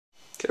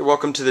Okay,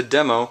 welcome to the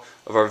demo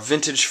of our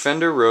vintage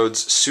Fender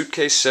Rhodes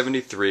Suitcase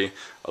 73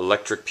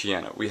 electric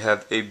piano. We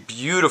have a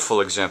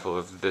beautiful example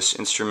of this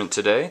instrument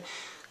today.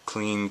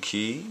 Clean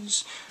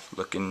keys,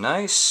 looking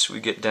nice. We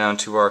get down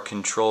to our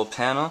control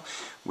panel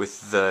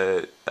with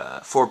the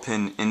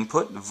 4-pin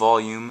input,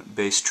 volume,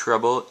 bass,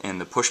 treble,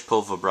 and the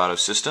push-pull vibrato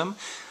system.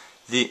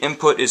 The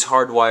input is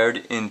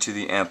hardwired into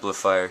the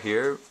amplifier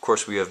here. Of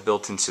course, we have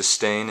built-in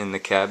sustain in the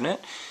cabinet,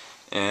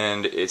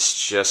 and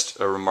it's just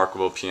a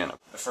remarkable piano.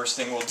 The first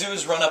thing we'll do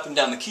is run up and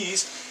down the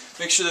keys,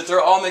 make sure that they're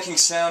all making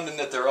sound and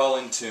that they're all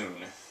in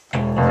tune.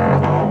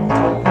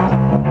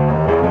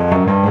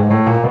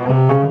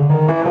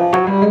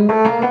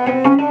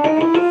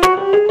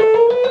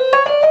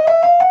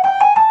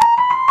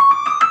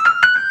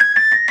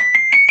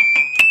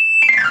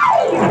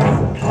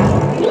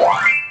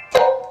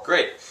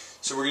 Great.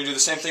 So we're going to do the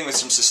same thing with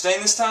some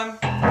sustain this time.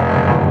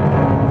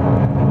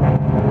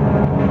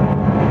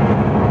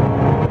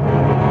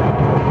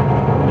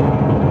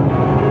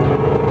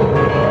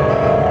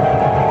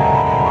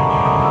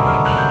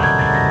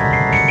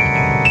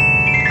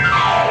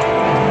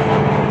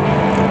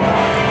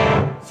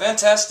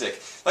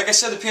 Fantastic. Like I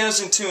said, the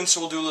piano's in tune, so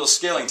we'll do a little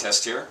scaling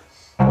test here.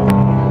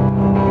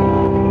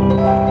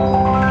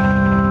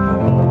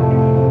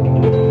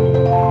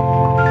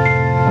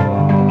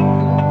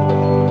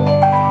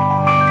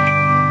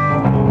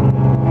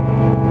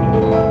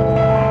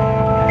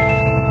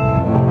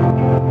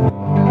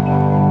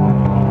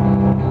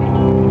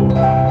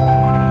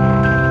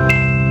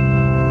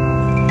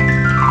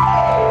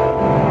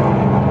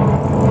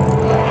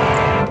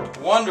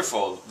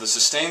 Wonderful. The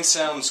sustain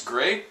sounds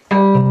great.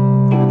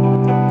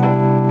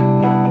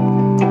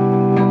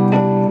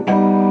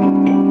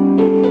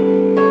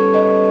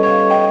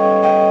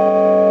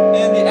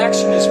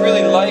 Is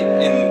really light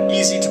and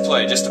easy to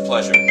play, just a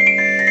pleasure.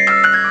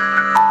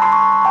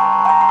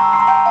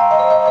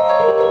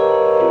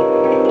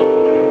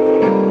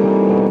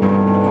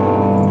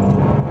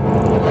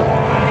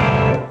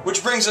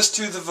 Which brings us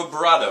to the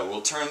vibrato.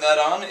 We'll turn that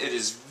on. It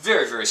is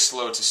very, very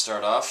slow to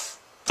start off.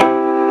 But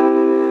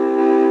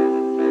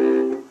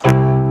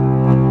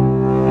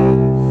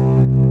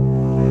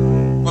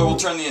we'll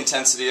turn the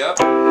intensity up.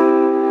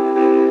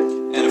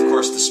 And of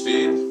course the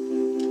speed.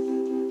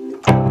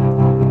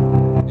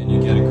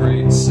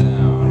 Great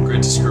sound,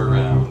 great to screw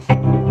around.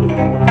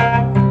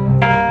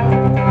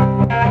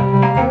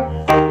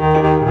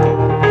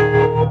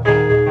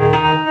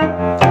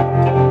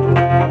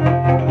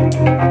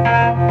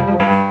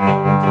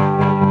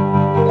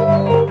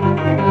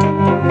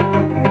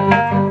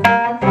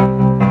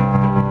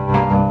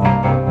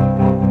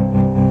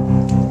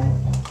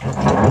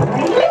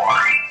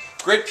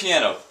 Great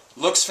piano,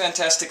 looks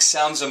fantastic,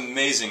 sounds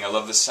amazing. I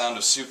love the sound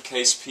of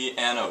Suitcase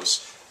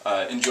pianos.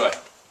 Enjoy.